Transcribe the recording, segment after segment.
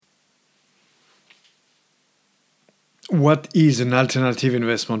What is an alternative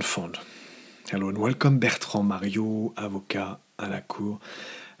investment fund? Hello and welcome, Bertrand Mariot, avocat à la Cour,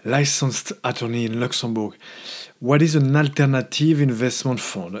 licensed attorney in Luxembourg. What is an alternative investment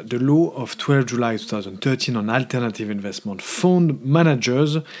fund? The law of 12 July 2013 on alternative investment fund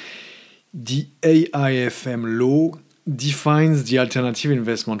managers, the AIFM law, defines the alternative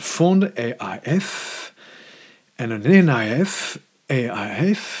investment fund, AIF, and an NIF,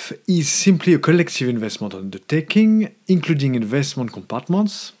 AIF, is simply a collective investment undertaking, including investment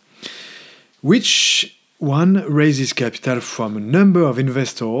compartments, which one raises capital from a number of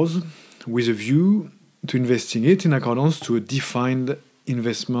investors with a view to investing it in accordance to a defined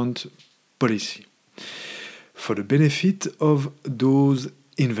investment policy for the benefit of those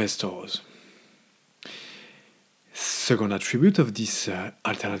investors. Second attribute of this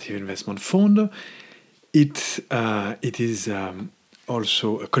alternative investment fund, it is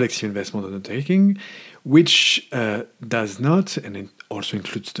also a collective investment undertaking, which does not, and it also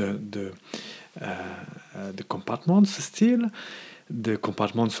includes the compartments still, the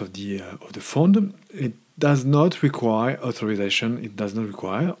compartments of the fund. It does not require authorization. It does not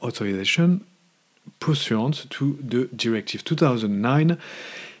require authorization pursuant to the Directive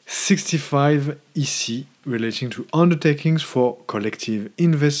 2009/65 EC relating to undertakings for collective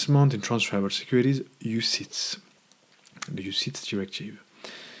investment in transferable securities, UCITS. The UCITS Directive.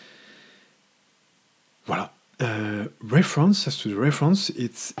 Voilà. Reference, as to the reference,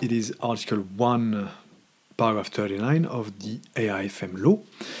 it is Article 1, Paragraph 39 of the AIFM law,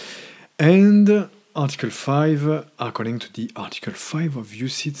 and Article 5, according to the Article 5 of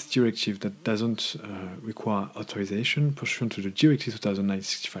UCITS Directive, that doesn't require authorization pursuant to the Directive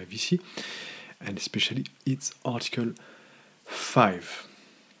 2009/65 EC, and especially its Article 5,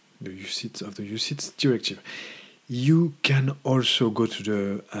 the UCITS Directive. You can also go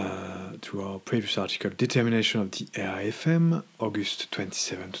to our previous article, Determination of the AIFM, August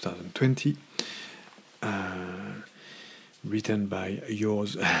 27, 2020, written by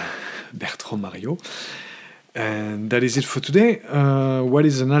yours, Bertrand Mariot. And that is it for today. What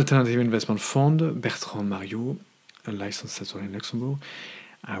is an alternative investment fund? Bertrand Mariot, a licensed attorney in Luxembourg.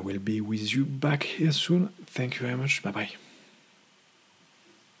 I will be with you back here soon. Thank you very much. Bye-bye.